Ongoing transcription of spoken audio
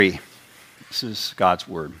This is God's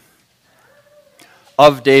word.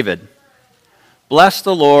 Of David, bless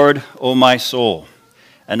the Lord, O my soul,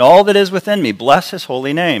 and all that is within me, bless his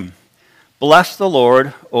holy name. Bless the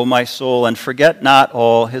Lord, O my soul, and forget not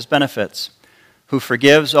all his benefits, who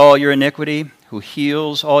forgives all your iniquity, who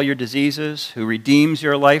heals all your diseases, who redeems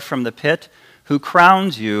your life from the pit, who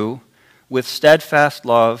crowns you with steadfast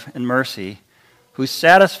love and mercy, who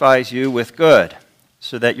satisfies you with good,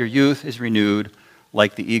 so that your youth is renewed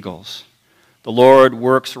like the eagles. The Lord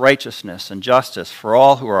works righteousness and justice for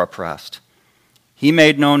all who are oppressed. He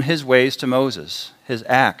made known his ways to Moses, his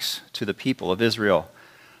acts to the people of Israel.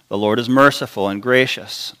 The Lord is merciful and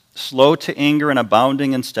gracious, slow to anger and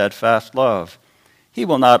abounding in steadfast love. He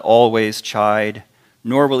will not always chide,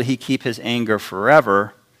 nor will he keep his anger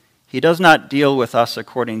forever. He does not deal with us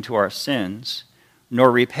according to our sins,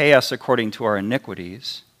 nor repay us according to our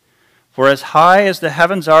iniquities. For as high as the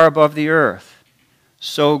heavens are above the earth,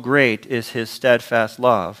 so great is his steadfast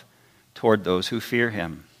love toward those who fear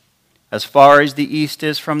him. As far as the east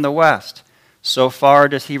is from the west, so far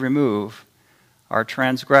does he remove our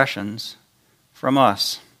transgressions from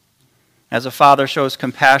us. As a father shows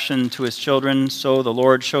compassion to his children, so the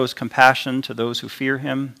Lord shows compassion to those who fear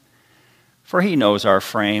him. For he knows our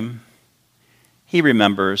frame. He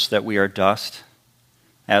remembers that we are dust.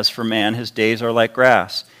 As for man, his days are like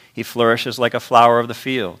grass. He flourishes like a flower of the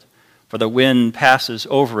field. For the wind passes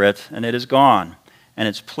over it, and it is gone, and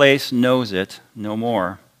its place knows it no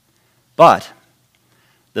more. But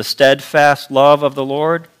the steadfast love of the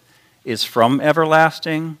Lord is from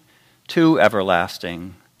everlasting to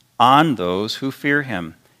everlasting on those who fear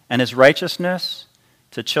him, and his righteousness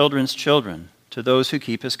to children's children, to those who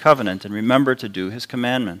keep his covenant and remember to do his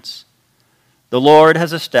commandments. The Lord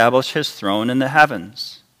has established his throne in the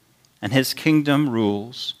heavens, and his kingdom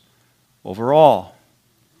rules over all.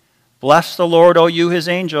 Bless the Lord, O you his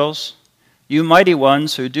angels, you mighty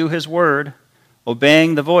ones who do his word,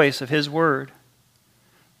 obeying the voice of his word.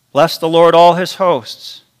 Bless the Lord, all his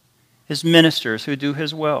hosts, his ministers who do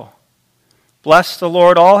his will. Bless the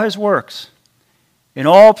Lord, all his works, in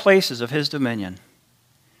all places of his dominion.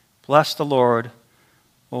 Bless the Lord,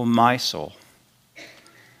 O my soul.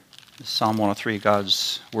 Psalm 103,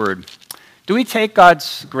 God's word. Do we take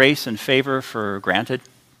God's grace and favor for granted?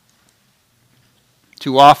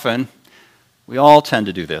 Too often, we all tend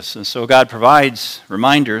to do this. And so God provides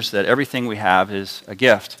reminders that everything we have is a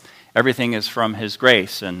gift. Everything is from his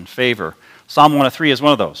grace and favor. Psalm 103 is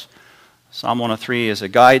one of those. Psalm 103 is a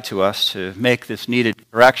guide to us to make this needed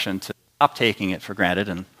correction, to stop taking it for granted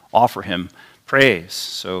and offer him praise.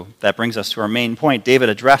 So that brings us to our main point. David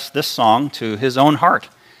addressed this song to his own heart.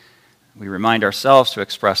 We remind ourselves to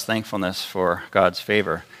express thankfulness for God's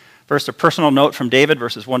favor. First, a personal note from David,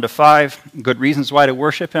 verses 1 to 5, good reasons why to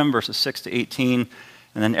worship him, verses 6 to 18,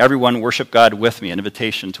 and then everyone worship God with me, an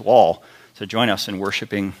invitation to all to join us in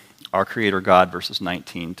worshiping our Creator God, verses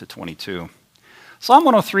 19 to 22. Psalm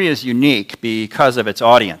 103 is unique because of its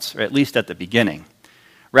audience, or at least at the beginning.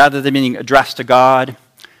 Rather than being addressed to God,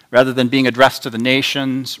 rather than being addressed to the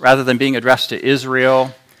nations, rather than being addressed to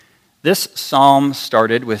Israel, this psalm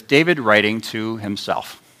started with David writing to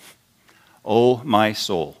himself. "O my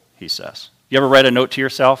soul," he says. You ever write a note to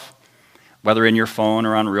yourself? Whether in your phone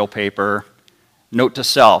or on real paper. Note to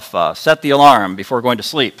self, set the alarm before going to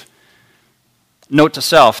sleep. Note to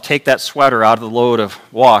self, take that sweater out of the load of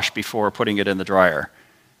wash before putting it in the dryer.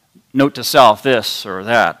 Note to self, this or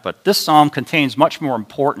that. But this psalm contains much more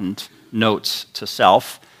important notes to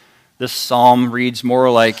self. This psalm reads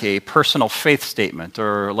more like a personal faith statement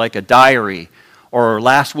or like a diary or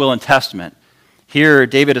last will and testament. Here,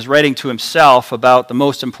 David is writing to himself about the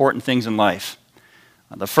most important things in life.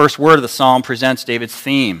 The first word of the psalm presents David's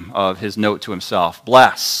theme of his note to himself,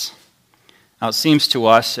 bless. Now, it seems to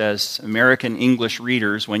us as American English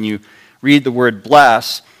readers, when you read the word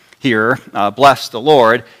bless here, bless the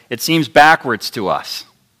Lord, it seems backwards to us.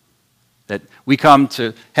 That we come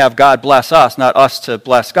to have God bless us, not us to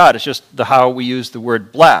bless God. It's just how we use the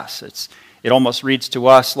word bless. It almost reads to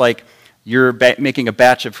us like you're making a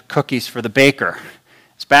batch of cookies for the baker.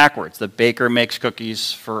 It's backwards. The baker makes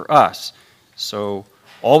cookies for us. So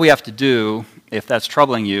all we have to do, if that's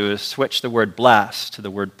troubling you, is switch the word bless to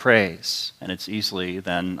the word praise, and it's easily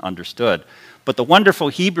then understood. But the wonderful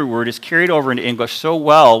Hebrew word is carried over into English so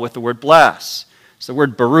well with the word bless. It's the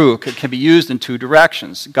word baruch. It can be used in two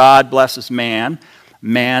directions. God blesses man.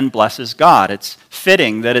 Man blesses God. It's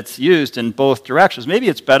fitting that it's used in both directions. Maybe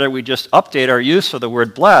it's better we just update our use of the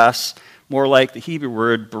word bless, more like the Hebrew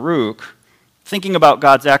word baruch. Thinking about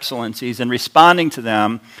God's excellencies and responding to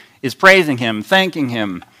them is praising him, thanking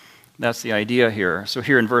him. That's the idea here. So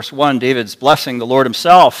here in verse 1, David's blessing the Lord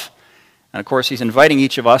himself. And of course, he's inviting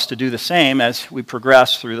each of us to do the same as we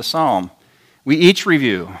progress through the psalm. We each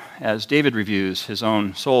review, as David reviews his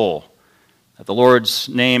own soul, that the Lord's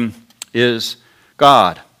name is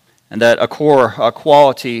God, and that a core, a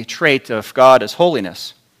quality trait of God is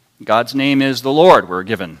holiness. God's name is the Lord, we're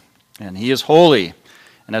given, and he is holy.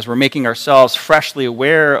 And as we're making ourselves freshly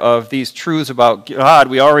aware of these truths about God,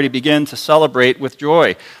 we already begin to celebrate with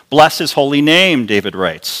joy. Bless his holy name, David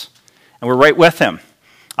writes. And we're right with him.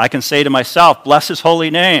 I can say to myself, bless his holy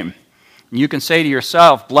name. And you can say to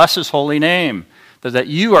yourself, bless his holy name. That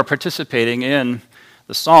you are participating in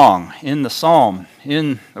the song, in the psalm,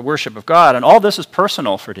 in the worship of God. And all this is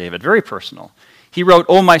personal for David, very personal. He wrote,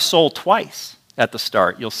 "O my soul," twice at the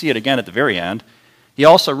start. You'll see it again at the very end. He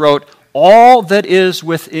also wrote, "All that is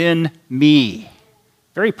within me."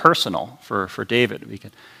 Very personal for David.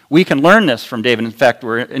 We can learn this from David. In fact,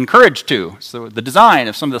 we're encouraged to. So the design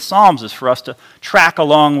of some of the Psalms is for us to track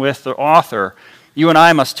along with the author. You and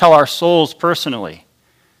I must tell our souls personally,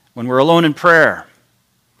 when we're alone in prayer,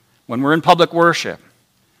 when we're in public worship,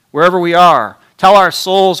 wherever we are, tell our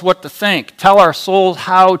souls what to think. Tell our souls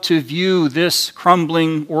how to view this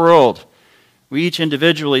crumbling world. We each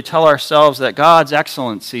individually tell ourselves that God's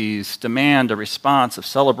excellencies demand a response of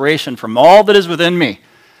celebration from all that is within me.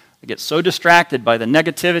 I get so distracted by the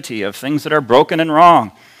negativity of things that are broken and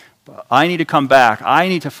wrong. But I need to come back. I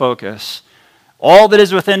need to focus. All that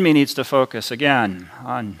is within me needs to focus again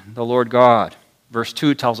on the Lord God. Verse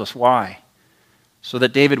 2 tells us why. So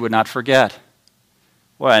that David would not forget.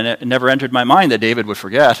 Well, it never entered my mind that David would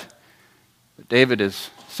forget. But David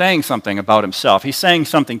is saying something about himself. He's saying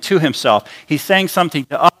something to himself. He's saying something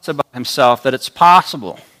to us about himself, that it's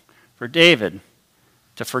possible for David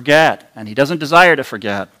to forget. And he doesn't desire to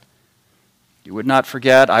forget. You would not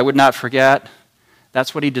forget. I would not forget.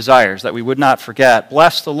 That's what he desires, that we would not forget.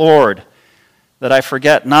 Bless the Lord, that I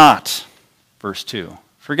forget not. Verse 2.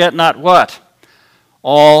 Forget not what?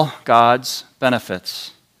 All God's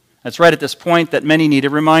benefits. It's right at this point that many need a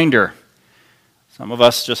reminder. Some of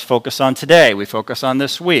us just focus on today. We focus on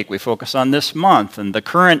this week. We focus on this month and the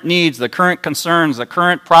current needs, the current concerns, the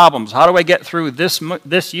current problems. How do I get through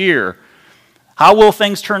this year? How will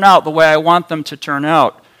things turn out the way I want them to turn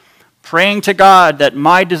out? Praying to God that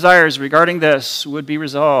my desires regarding this would be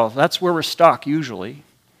resolved. That's where we're stuck usually.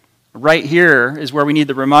 Right here is where we need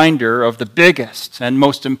the reminder of the biggest and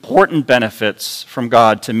most important benefits from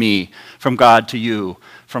God to me, from God to you,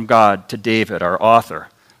 from God to David, our author.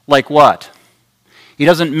 Like what? He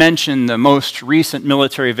doesn't mention the most recent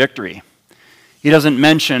military victory. He doesn't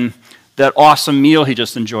mention that awesome meal he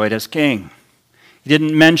just enjoyed as king. He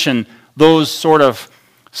didn't mention those sort of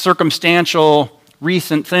circumstantial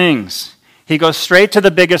recent things. He goes straight to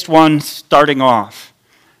the biggest one starting off.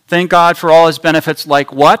 Thank God for all his benefits,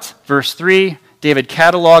 like what? Verse 3, David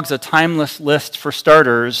catalogs a timeless list for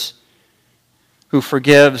starters, who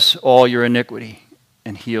forgives all your iniquity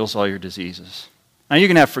and heals all your diseases. Now you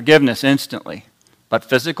can have forgiveness instantly. But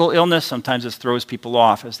physical illness, sometimes it throws people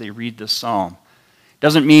off as they read this psalm. It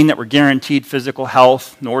doesn't mean that we're guaranteed physical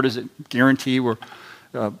health, nor does it guarantee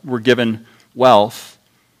we're given wealth.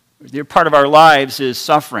 Part of our lives is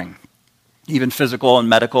suffering, even physical and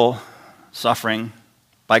medical suffering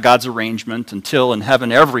by God's arrangement, until in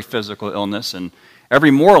heaven every physical illness and every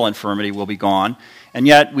moral infirmity will be gone. And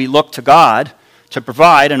yet we look to God to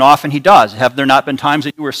provide, and often he does. Have there not been times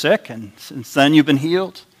that you were sick, and since then you've been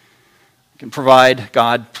healed? Can provide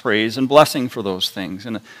God praise and blessing for those things.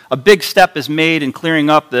 And a big step is made in clearing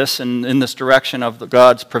up this and in this direction of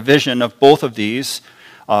God's provision of both of these,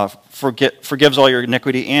 forgives all your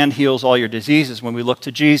iniquity and heals all your diseases, when we look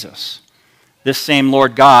to Jesus. This same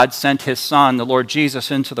Lord God sent his Son, the Lord Jesus,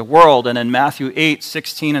 into the world, and in Matthew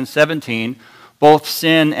 8:16 and 17, both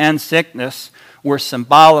sin and sickness were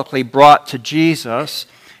symbolically brought to Jesus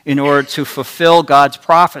in order to fulfill God's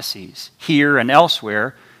prophecies here and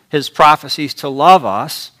elsewhere, his prophecies to love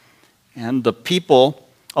us and the people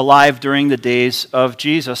alive during the days of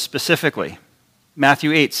Jesus specifically.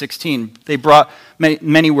 Matthew 8:16,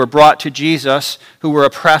 many were brought to Jesus who were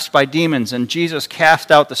oppressed by demons, and Jesus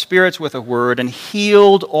cast out the spirits with a word and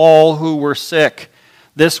healed all who were sick.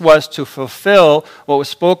 This was to fulfill what was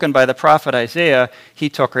spoken by the prophet Isaiah. He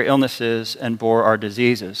took our illnesses and bore our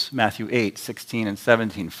diseases. Matthew 8:16 and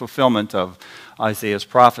 17, fulfillment of Isaiah's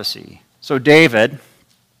prophecy. So David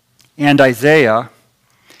and Isaiah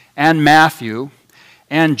and Matthew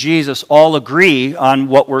and Jesus all agree on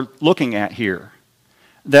what we're looking at here,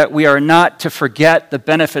 that we are not to forget the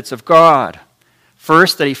benefits of God.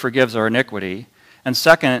 First, that he forgives our iniquity, and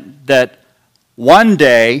second, that one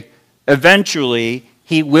day, eventually,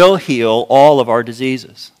 he will heal all of our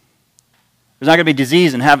diseases. There's not going to be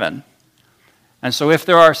disease in heaven. And so if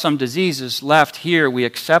there are some diseases left here, we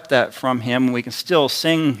accept that from him. We can still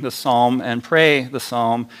sing the psalm and pray the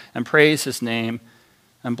psalm and praise his name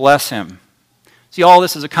and bless him. See, all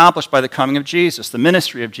this is accomplished by the coming of Jesus, the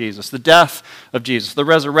ministry of Jesus, the death of Jesus, the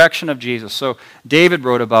resurrection of Jesus. So David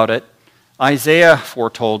wrote about it, Isaiah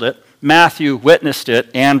foretold it, Matthew witnessed it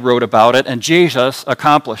and wrote about it, and Jesus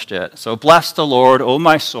accomplished it. So bless the Lord, O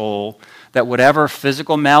my soul, that whatever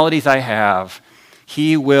physical maladies I have,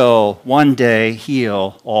 he will one day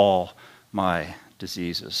heal all my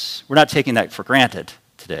diseases. We're not taking that for granted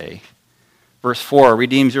today. Verse 4,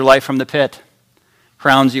 redeems your life from the pit,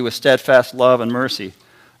 crowns you with steadfast love and mercy.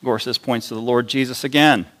 Of course, this points to the Lord Jesus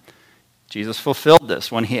again. Jesus fulfilled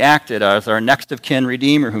this when he acted as our next of kin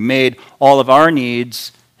Redeemer who made all of our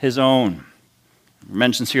needs his own. It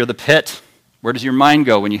mentions here the pit. Where does your mind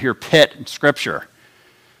go when you hear pit in Scripture?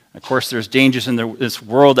 Of course, there's dangers in this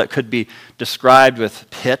world that could be described with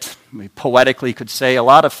pit. We poetically could say a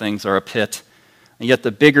lot of things are a pit. And yet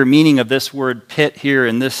the bigger meaning of this word pit here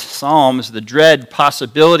in this psalm is the dread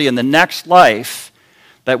possibility in the next life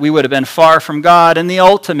that we would have been far from God in the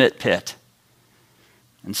ultimate pit.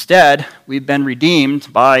 Instead, we've been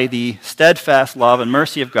redeemed by the steadfast love and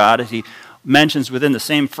mercy of God, as he mentions within the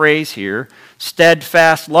same phrase here.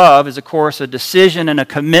 Steadfast love is, of course, a decision and a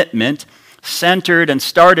commitment centered and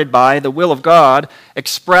started by the will of God,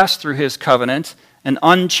 expressed through his covenant, and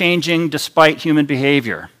unchanging despite human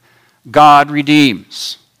behavior. God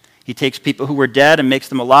redeems. He takes people who were dead and makes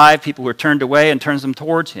them alive, people who were turned away and turns them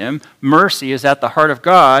towards him. Mercy is at the heart of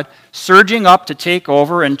God, surging up to take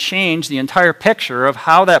over and change the entire picture of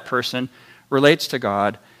how that person relates to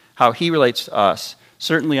God, how he relates to us.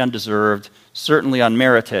 Certainly undeserved, certainly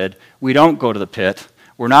unmerited. We don't go to the pit.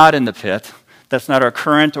 We're not in the pit. That's not our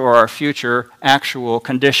current or our future actual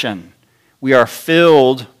condition. We are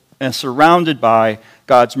filled and surrounded by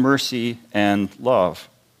God's mercy and love.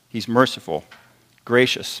 He's merciful,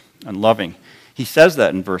 gracious, and loving. He says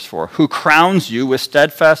that in verse 4, who crowns you with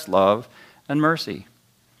steadfast love and mercy.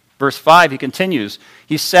 Verse 5, he continues,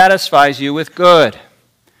 he satisfies you with good,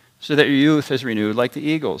 so that your youth is renewed like the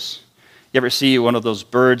eagles. You ever see one of those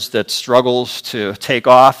birds that struggles to take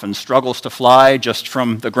off and struggles to fly just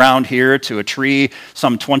from the ground here to a tree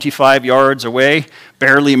some 25 yards away,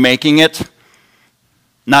 barely making it?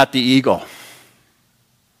 Not the eagle.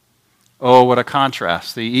 Oh, what a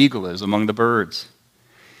contrast the eagle is among the birds.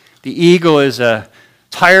 The eagle is a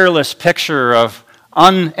tireless picture of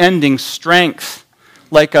unending strength,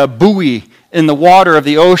 like a buoy in the water of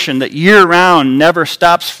the ocean that year-round never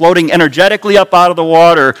stops floating energetically up out of the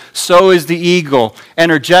water. So is the eagle,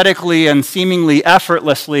 energetically and seemingly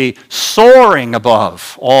effortlessly soaring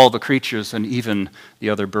above all the creatures and even the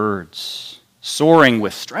other birds, soaring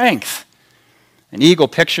with strength. An eagle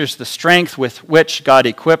pictures the strength with which God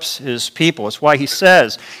equips his people. It's why he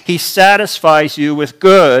says, he satisfies you with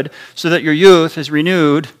good so that your youth is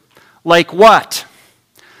renewed like what?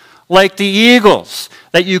 Like the eagles,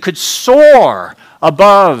 that you could soar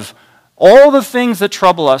above all the things that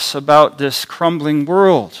trouble us about this crumbling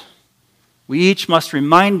world. We each must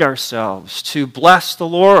remind ourselves to bless the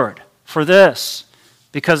Lord for this,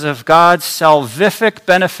 because of God's salvific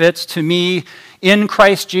benefits to me in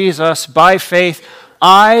Christ Jesus by faith.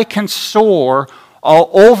 I can soar all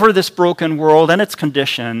over this broken world and its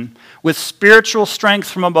condition with spiritual strength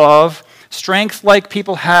from above, strength like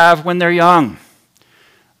people have when they're young.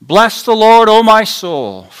 Bless the Lord, O my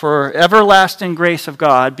soul, for everlasting grace of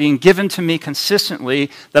God being given to me consistently,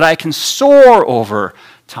 that I can soar over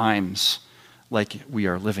times like we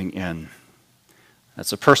are living in.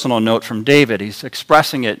 That's a personal note from David. He's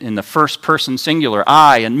expressing it in the first person singular,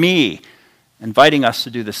 I and me, inviting us to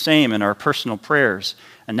do the same in our personal prayers.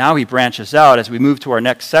 And now he branches out as we move to our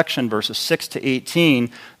next section, verses 6 to 18,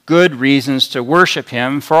 good reasons to worship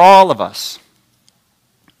him for all of us.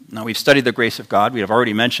 Now, we've studied the grace of God. We have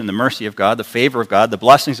already mentioned the mercy of God, the favor of God, the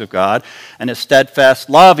blessings of God, and his steadfast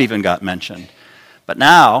love even got mentioned. But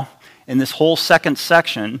now, in this whole second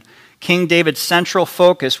section, King David's central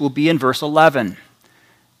focus will be in verse 11,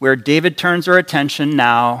 where David turns our attention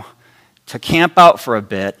now to camp out for a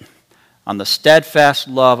bit on the steadfast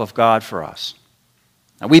love of God for us.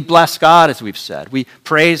 Now, we bless God, as we've said. We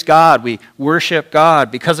praise God. We worship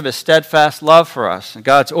God because of his steadfast love for us. And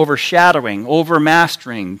God's overshadowing,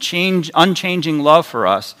 overmastering, unchanging love for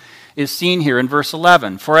us is seen here in verse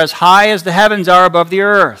 11. For as high as the heavens are above the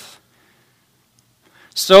earth,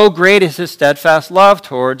 so great is his steadfast love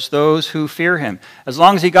towards those who fear him. As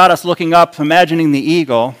long as he got us looking up, imagining the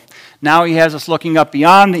eagle, now he has us looking up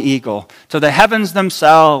beyond the eagle to the heavens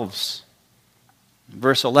themselves.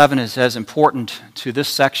 Verse 11 is as important to this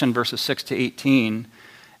section, verses 6 to 18,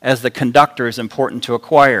 as the conductor is important to a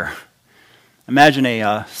choir. Imagine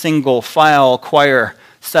a single file choir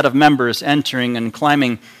set of members entering and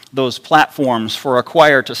climbing those platforms for a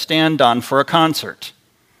choir to stand on for a concert.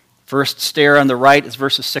 First stair on the right is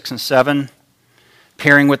verses 6 and 7,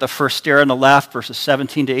 pairing with the first stair on the left, verses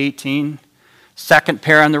 17 to 18. Second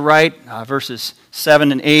pair on the right, verses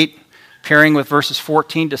 7 and 8, pairing with verses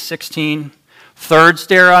 14 to 16. Third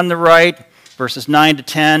stair on the right, verses 9 to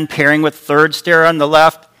 10, pairing with third stair on the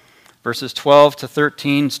left, verses 12 to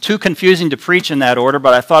 13. It's too confusing to preach in that order,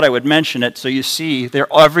 but I thought I would mention it so you see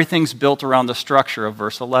everything's built around the structure of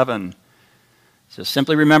verse 11. So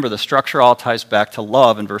simply remember, the structure all ties back to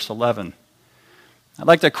love in verse 11. I'd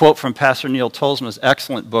like to quote from Pastor Neil Tolsma's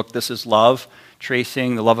excellent book, This is Love,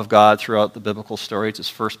 tracing the love of God throughout the biblical story. It's his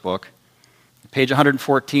first book. Page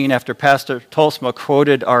 114, after Pastor Tolsma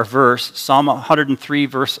quoted our verse, Psalm 103,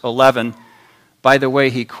 verse 11. By the way,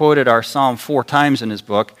 he quoted our psalm 4 times in his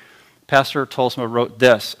book. Pastor Tolsma wrote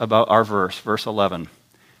this about our verse, verse 11.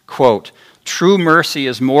 Quote, "True mercy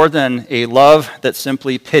is more than a love that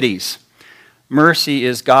simply pities. Mercy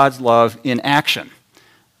is God's love in action.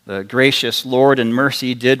 The gracious Lord in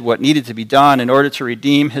mercy did what needed to be done in order to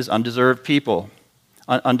redeem his undeserving people.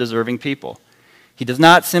 He does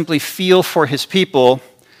not simply feel for his people,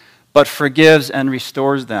 but forgives and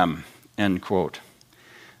restores them," end quote.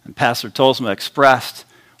 And Pastor Tolsma expressed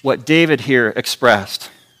what David here expressed.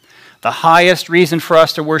 The highest reason for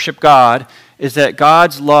us to worship God is that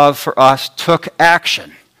God's love for us took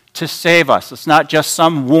action to save us. It's not just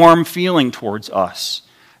some warm feeling towards us.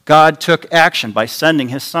 God took action by sending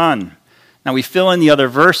his Son. Now we fill in the other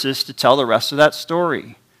verses to tell the rest of that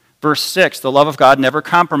story. Verse 6, the love of God never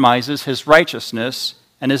compromises his righteousness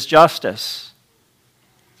and his justice.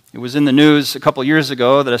 It was in the news a couple years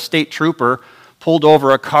ago that a state trooper pulled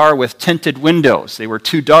over a car with tinted windows. They were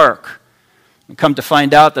too dark. And come to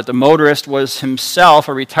find out that the motorist was himself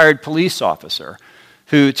a retired police officer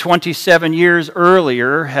who 27 years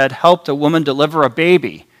earlier had helped a woman deliver a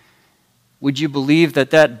baby. Would you believe that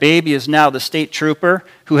that baby is now the state trooper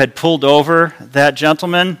who had pulled over that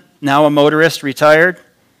gentleman, now a motorist, retired?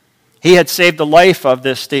 He had saved the life of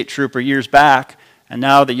this state trooper years back, and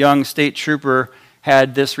now the young state trooper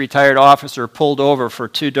had this retired officer pulled over for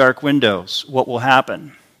too dark windows. What will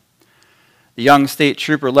happen? The young state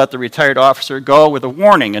trooper let the retired officer go with a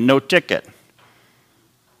warning and no ticket.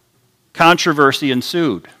 Controversy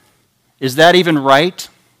ensued. Is that even right?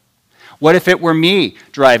 What if it were me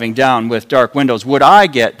driving down with dark windows? Would I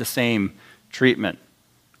get the same treatment?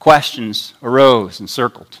 Questions arose and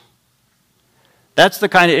circled. That's the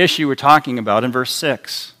kind of issue we're talking about in verse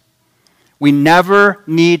 6. We never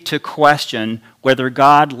need to question whether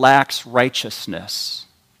God lacks righteousness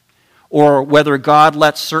or whether God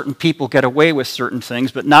lets certain people get away with certain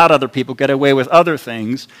things but not other people get away with other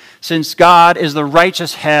things, since God is the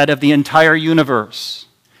righteous head of the entire universe.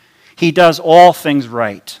 He does all things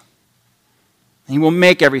right. He will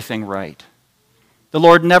make everything right. The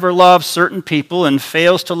Lord never loves certain people and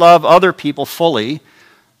fails to love other people fully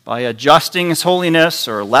by adjusting his holiness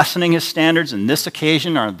or lessening his standards in this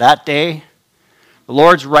occasion or that day. The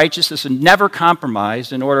Lord's righteousness is never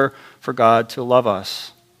compromised in order for God to love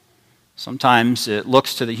us. Sometimes it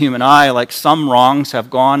looks to the human eye like some wrongs have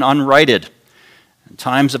gone unrighted, and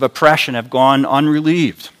times of oppression have gone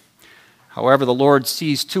unrelieved. However, the Lord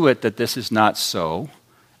sees to it that this is not so,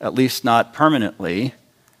 at least not permanently.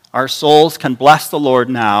 Our souls can bless the Lord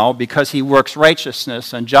now because he works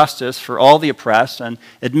righteousness and justice for all the oppressed, and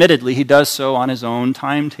admittedly, he does so on his own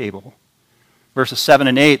timetable. Verses 7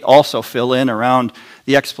 and 8 also fill in around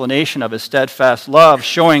the explanation of his steadfast love,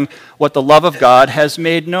 showing what the love of God has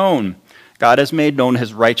made known. God has made known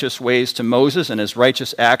his righteous ways to Moses and his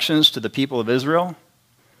righteous actions to the people of Israel.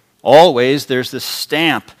 Always there's this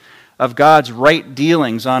stamp of God's right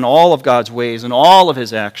dealings on all of God's ways and all of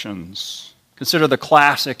his actions. Consider the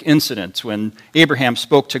classic incident when Abraham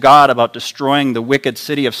spoke to God about destroying the wicked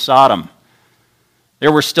city of Sodom.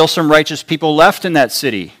 There were still some righteous people left in that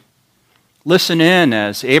city. Listen in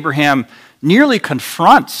as Abraham nearly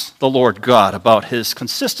confronts the Lord God about his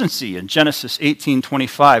consistency in Genesis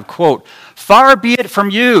 18:25. Quote, "Far be it from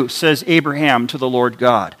you," says Abraham to the Lord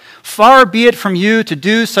God, "far be it from you to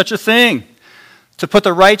do such a thing, to put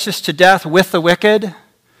the righteous to death with the wicked,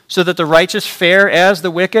 so that the righteous fare as the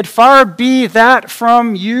wicked. Far be that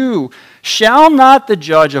from you. Shall not the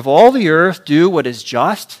judge of all the earth do what is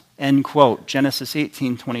just?" End quote. Genesis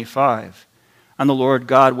 18:25. And the Lord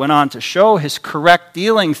God went on to show his correct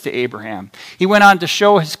dealings to Abraham. He went on to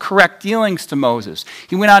show his correct dealings to Moses.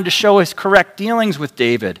 He went on to show his correct dealings with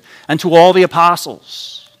David and to all the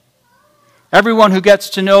apostles. Everyone who gets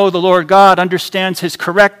to know the Lord God understands his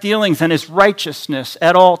correct dealings and his righteousness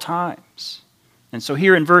at all times. And so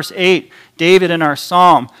here in verse 8, David in our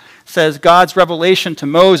psalm says God's revelation to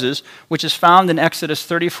Moses, which is found in Exodus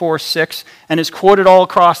 34:6 and is quoted all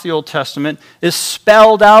across the Old Testament, is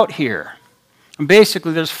spelled out here. And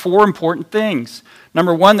basically, there's four important things.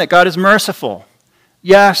 Number one, that God is merciful.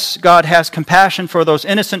 Yes, God has compassion for those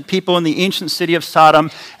innocent people in the ancient city of Sodom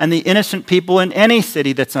and the innocent people in any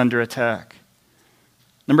city that's under attack.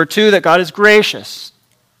 Number two, that God is gracious.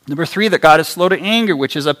 Number three, that God is slow to anger,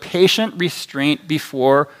 which is a patient restraint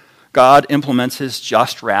before God implements his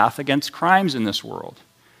just wrath against crimes in this world.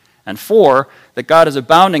 And four, that God is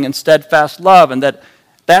abounding in steadfast love, and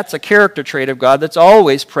that's a character trait of God that's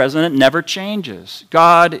always present and never changes.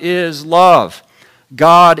 God is love.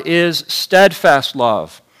 God is steadfast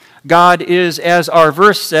love. God is, as our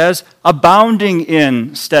verse says, abounding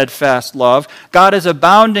in steadfast love. God is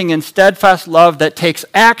abounding in steadfast love that takes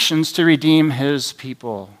actions to redeem his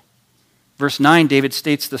people. Verse 9, David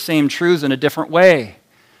states the same truths in a different way.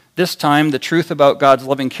 This time, the truth about God's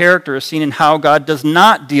loving character is seen in how God does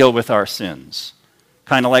not deal with our sins,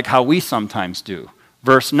 kind of like how we sometimes do.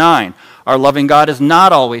 Verse 9, our loving God is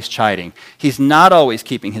not always chiding. He's not always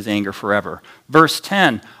keeping his anger forever. Verse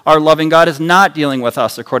 10, our loving God is not dealing with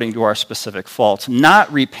us according to our specific faults,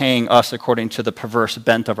 not repaying us according to the perverse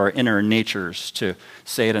bent of our inner natures, to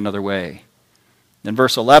say it another way. Then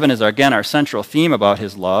verse 11 is, again, our central theme about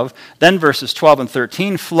his love. Then verses 12 and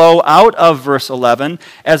 13 flow out of verse 11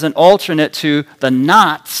 as an alternate to the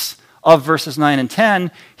nots of verses 9 and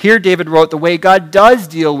 10. Here David wrote the way God does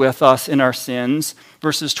deal with us in our sins,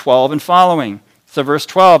 verses 12 and following. So verse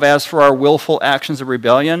 12, as for our willful actions of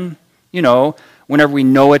rebellion, whenever we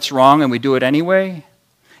know it's wrong and we do it anyway,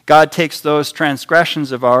 God takes those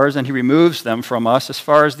transgressions of ours and he removes them from us as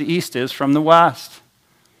far as the east is from the west.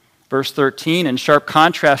 Verse 13, in sharp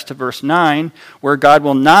contrast to verse 9, where God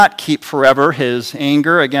will not keep forever his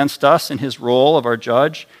anger against us in his role of our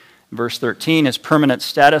judge. In verse 13, his permanent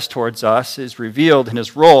status towards us is revealed in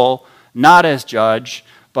his role, not as judge,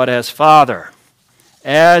 but as father.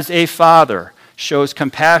 As a father shows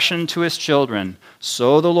compassion to his children,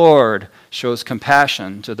 so the Lord shows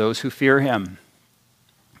compassion to those who fear him.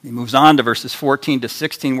 He moves on to verses 14 to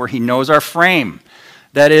 16, where he knows our frame.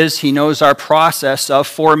 That is, he knows our process of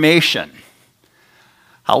formation,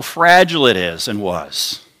 how fragile it is and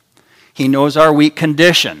was. He knows our weak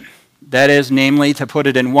condition. That is, namely, to put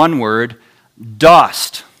it in one word,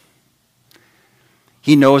 dust.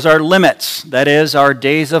 He knows our limits. That is, our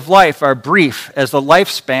days of life are brief as the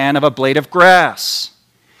lifespan of a blade of grass.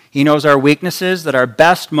 He knows our weaknesses, that our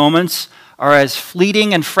best moments are as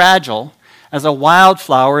fleeting and fragile as a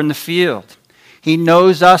wildflower in the field. He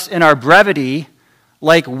knows us in our brevity,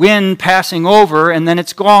 like wind passing over and then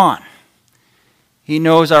it's gone. He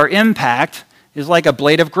knows our impact is like a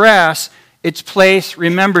blade of grass. Its place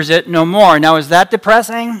remembers it no more. Now, is that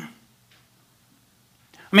depressing?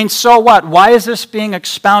 I mean, so what? Why is this being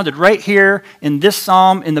expounded right here in this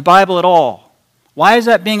psalm in the Bible at all? Why is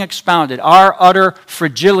that being expounded? Our utter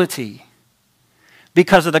fragility.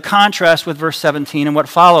 Because of the contrast with verse 17 and what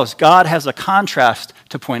follows. God has a contrast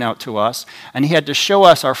to point out to us, and he had to show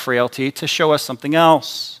us our frailty to show us something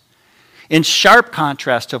else. In sharp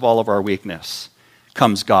contrast to all of our weakness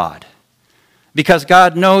comes God. Because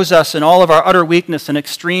God knows us in all of our utter weakness and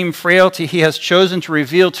extreme frailty, he has chosen to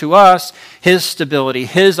reveal to us his stability,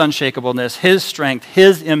 his unshakableness, his strength,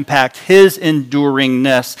 his impact, his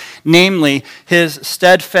enduringness, namely his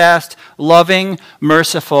steadfast, loving,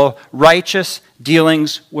 merciful, righteous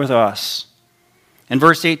dealings with us. In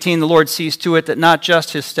verse 18, the Lord sees to it that not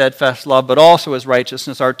just his steadfast love, but also his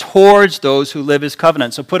righteousness are towards those who live his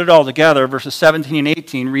covenant. So put it all together, verses 17 and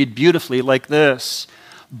 18 read beautifully like this.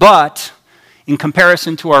 But, in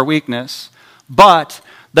comparison to our weakness, but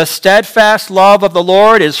the steadfast love of the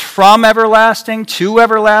Lord is from everlasting to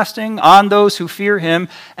everlasting on those who fear him,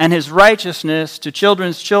 and his righteousness to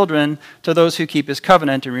children's children, to those who keep his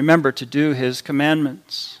covenant and remember to do his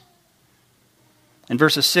commandments. In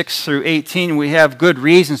verses 6 through 18, we have good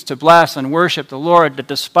reasons to bless and worship the Lord, that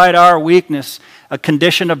despite our weakness, a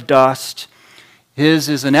condition of dust, his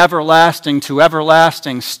is an everlasting to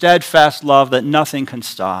everlasting steadfast love that nothing can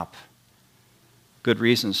stop. Good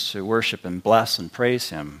reasons to worship and bless and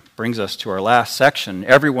praise him. Brings us to our last section.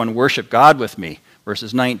 Everyone worship God with me,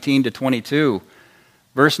 verses 19 to 22.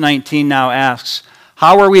 Verse 19 now asks,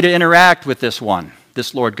 how are we to interact with this one,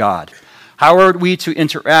 this Lord God? How are we to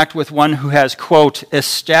interact with one who has, quote,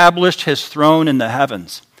 established his throne in the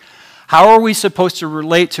heavens? How are we supposed to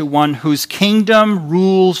relate to one whose kingdom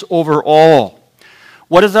rules over all?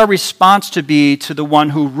 What is our response to be to the one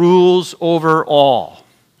who rules over all?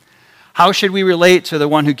 How should we relate to the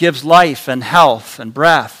one who gives life and health and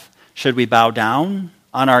breath? Should we bow down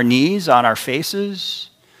on our knees, on our faces?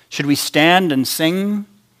 Should we stand and sing?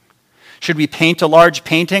 Should we paint a large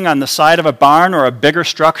painting on the side of a barn or a bigger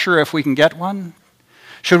structure if we can get one?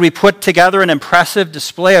 Should we put together an impressive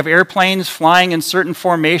display of airplanes flying in certain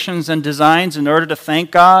formations and designs in order to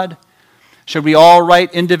thank God? Should we all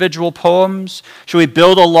write individual poems? Should we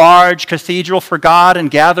build a large cathedral for God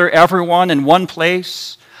and gather everyone in one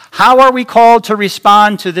place? How are we called to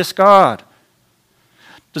respond to this God?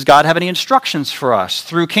 Does God have any instructions for us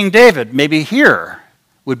through King David? Maybe here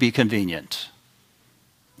would be convenient.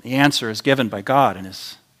 The answer is given by God in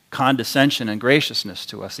his condescension and graciousness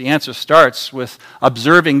to us. The answer starts with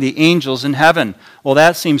observing the angels in heaven. Well,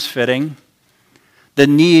 that seems fitting. The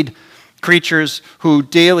need creatures who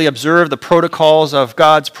daily observe the protocols of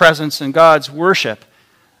God's presence and God's worship.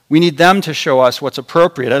 We need them to show us what's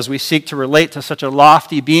appropriate as we seek to relate to such a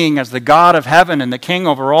lofty being as the God of heaven and the King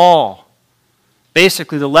over all.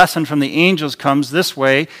 Basically, the lesson from the angels comes this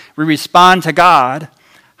way. We respond to God,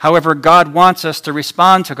 however God wants us to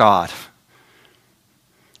respond to God.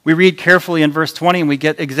 We read carefully in verse 20 and we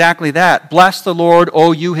get exactly that. Bless the Lord,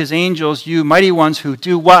 O you his angels, you mighty ones who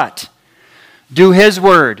do what? Do his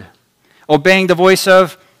word. Obeying the voice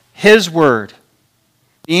of his word.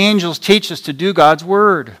 The angels teach us to do God's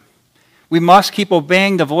word. We must keep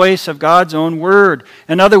obeying the voice of God's own word.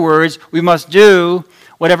 In other words, we must do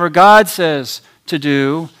whatever God says to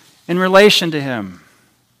do in relation to him.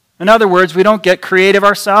 In other words, we don't get creative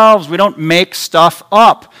ourselves. We don't make stuff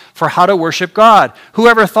up for how to worship God.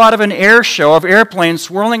 Whoever thought of an air show of airplanes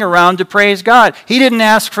swirling around to praise God? He didn't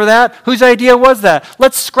ask for that. Whose idea was that?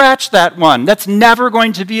 Let's scratch that one. That's never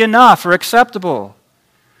going to be enough or acceptable.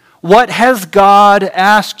 What has God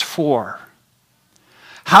asked for?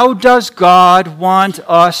 How does God want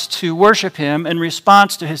us to worship him in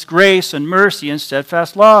response to his grace and mercy and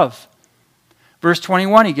steadfast love? Verse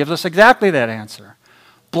 21, he gives us exactly that answer.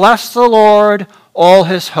 Bless the Lord, all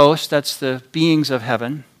his hosts, that's the beings of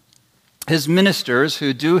heaven, his ministers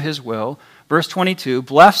who do his will. Verse 22,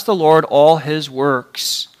 bless the Lord, all his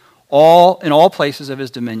works, all in all places of his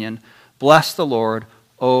dominion. Bless the Lord,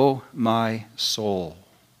 O my soul.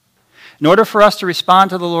 In order for us to respond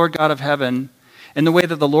to the Lord God of heaven in the way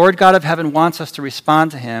that the Lord God of heaven wants us to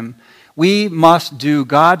respond to him, we must do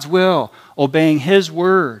God's will, obeying his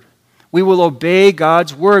word. We will obey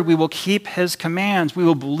God's word. We will keep his commands. We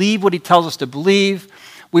will believe what he tells us to believe.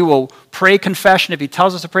 We will pray confession. If he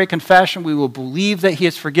tells us to pray confession, we will believe that he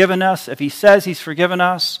has forgiven us. If he says he's forgiven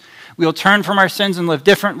us, we will turn from our sins and live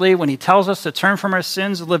differently. When he tells us to turn from our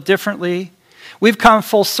sins and live differently, we've come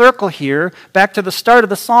full circle here back to the start of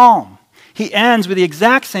the psalm. He ends with the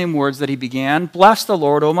exact same words that he began, bless the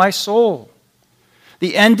Lord, O my soul.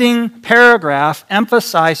 The ending paragraph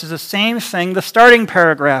emphasizes the same thing the starting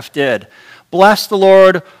paragraph did. Bless the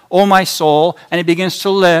Lord, O my soul. And he begins to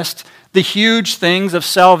list the huge things of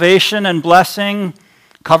salvation and blessing,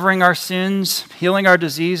 covering our sins, healing our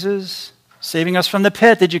diseases, saving us from the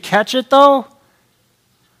pit. Did you catch it though?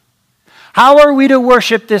 How are we to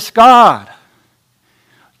worship this God?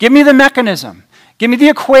 Give me the mechanism. Give me the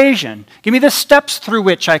equation. Give me the steps through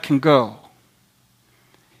which I can go.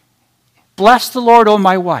 Bless the Lord, O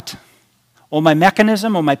my what? O my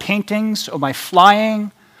mechanism, O my paintings, O my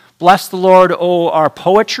flying. Bless the Lord, O our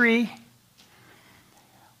poetry.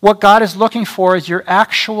 What God is looking for is your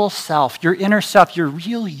actual self, your inner self, your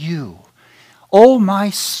real you. O my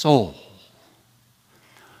soul.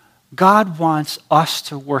 God wants us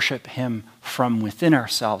to worship him from within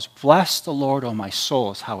ourselves. Bless the Lord, O my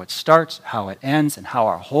soul, is how it starts, how it ends, and how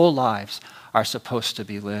our whole lives are supposed to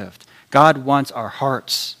be lived. God wants our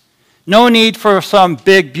hearts. No need for some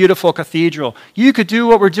big, beautiful cathedral. You could do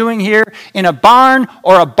what we're doing here in a barn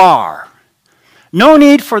or a bar. No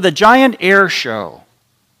need for the giant air show,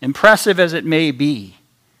 impressive as it may be.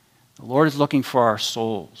 The Lord is looking for our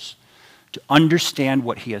souls to understand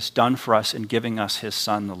what he has done for us in giving us his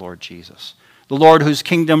Son, the Lord Jesus. The Lord whose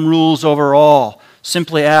kingdom rules over all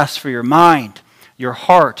simply asks for your mind, your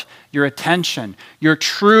heart, your attention, your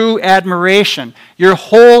true admiration, your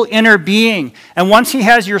whole inner being. And once he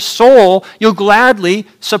has your soul, you'll gladly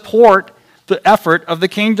support the effort of the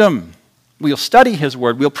kingdom. We'll study his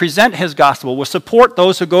word. We'll present his gospel. We'll support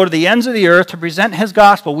those who go to the ends of the earth to present his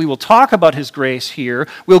gospel. We will talk about his grace here.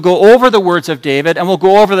 We'll go over the words of David, and we'll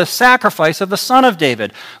go over the sacrifice of the Son of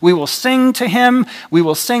David. We will sing to him. We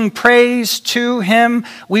will sing praise to him.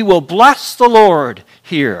 We will bless the Lord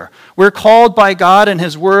here. We're called by God and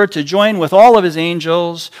his word to join with all of his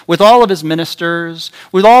angels, with all of his ministers,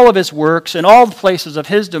 with all of his works, in all the places of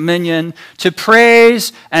his dominion, to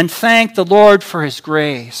praise and thank the Lord for his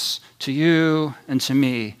grace to you and to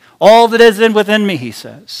me. All that is within me, he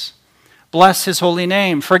says. Bless his holy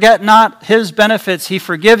name. Forget not his benefits. He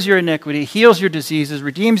forgives your iniquity, heals your diseases,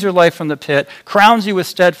 redeems your life from the pit, crowns you with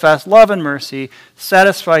steadfast love and mercy,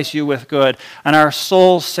 satisfies you with good. And our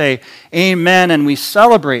souls say, amen, and we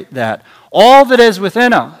celebrate that. All that is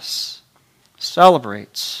within us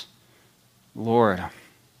celebrates the Lord.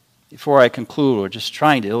 Before I conclude, we're just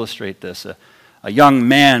trying to illustrate this. A young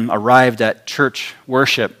man arrived at church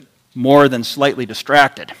worship more than slightly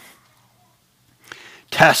distracted.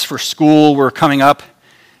 Tests for school were coming up.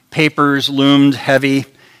 Papers loomed heavy.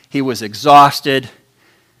 He was exhausted.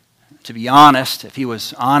 To be honest, if he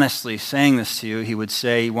was honestly saying this to you, he would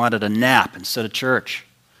say he wanted a nap instead of church.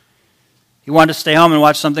 He wanted to stay home and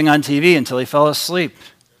watch something on TV until he fell asleep.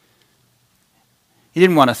 He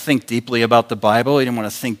didn't want to think deeply about the Bible. He didn't want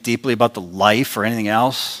to think deeply about the life or anything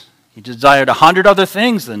else. He desired 100 other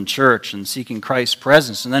things than church and seeking Christ's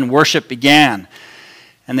presence. And then worship began.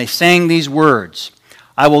 And they sang these words,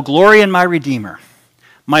 I will glory in my Redeemer.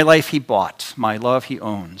 My life he bought. My love he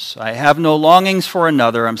owns. I have no longings for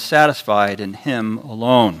another. I'm satisfied in him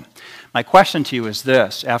alone. My question to you is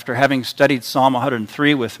this. After having studied Psalm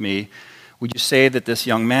 103 with me, would you say that this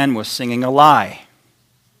young man was singing a lie?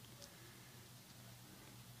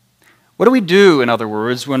 What do we do, in other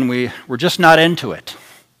words, when we're just not into it?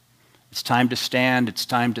 It's time to stand, it's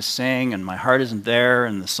time to sing, and my heart isn't there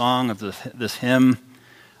in the song of this hymn.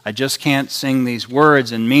 I just can't sing these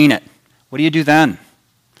words and mean it. What do you do then?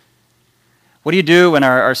 What do you do when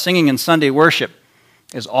our singing in Sunday worship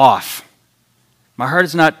is off? My heart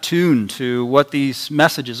is not tuned to what these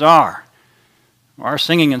messages are. Our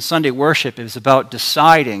singing in Sunday worship is about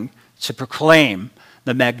deciding to proclaim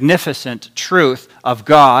the magnificent truth of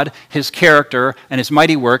God, his character, and his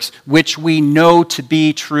mighty works, which we know to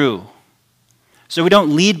be true. So we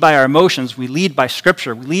don't lead by our emotions, we lead by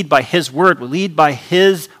Scripture, we lead by his word, we lead by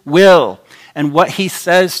his will. And what he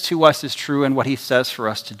says to us is true and what he says for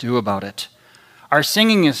us to do about it. Our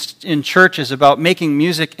singing in church is about making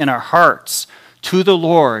music in our hearts to the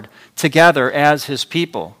Lord together as his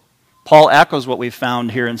people. Paul echoes what we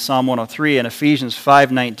found here in Psalm 103 and Ephesians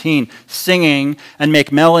 5:19, singing and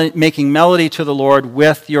making melody to the Lord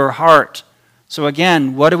with your heart. So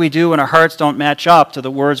again, what do we do when our hearts don't match up to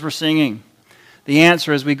the words we're singing? The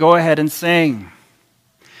answer is we go ahead and sing,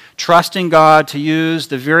 trusting God to use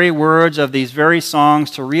the very words of these very songs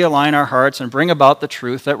to realign our hearts and bring about the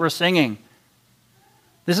truth that we're singing.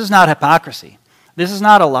 This is not hypocrisy. This is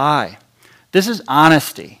not a lie. This is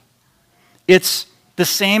honesty. It's the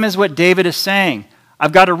same as what David is saying.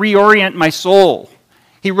 I've got to reorient my soul.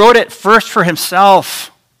 He wrote it first for himself,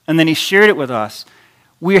 and then he shared it with us.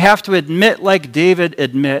 We have to admit, like David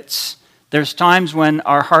admits, there's times when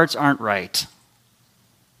our hearts aren't right.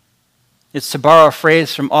 It's, to borrow a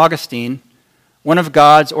phrase from Augustine, one of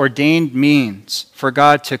God's ordained means for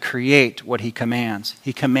God to create what he commands.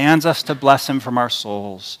 He commands us to bless him from our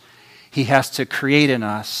souls. He has to create in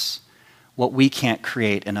us what we can't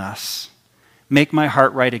create in us. Make my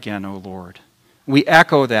heart right again, O Lord. We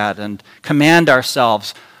echo that and command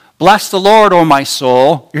ourselves, bless the Lord, O my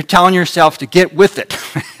soul. You're telling yourself to get with it.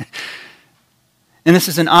 And this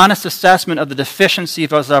is an honest assessment of the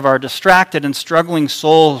deficiencies of our distracted and struggling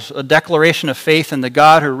souls. A declaration of faith in the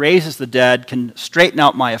God who raises the dead can straighten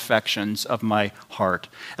out my affections of my heart.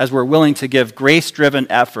 As we're willing to give grace-driven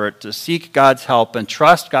effort to seek God's help and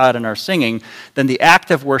trust God in our singing, then the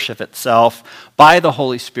act of worship itself, by the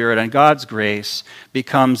Holy Spirit and God's grace,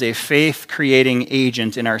 becomes a faith-creating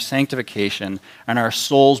agent in our sanctification, and our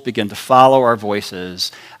souls begin to follow our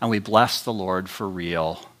voices, and we bless the Lord for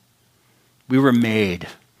real. We were made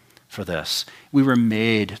for this. We were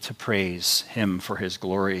made to praise him for his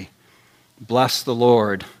glory. Bless the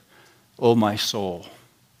Lord, O my soul.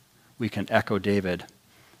 We can echo David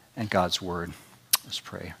and God's word. Let's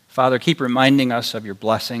pray. Father, keep reminding us of your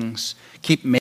blessings. Keep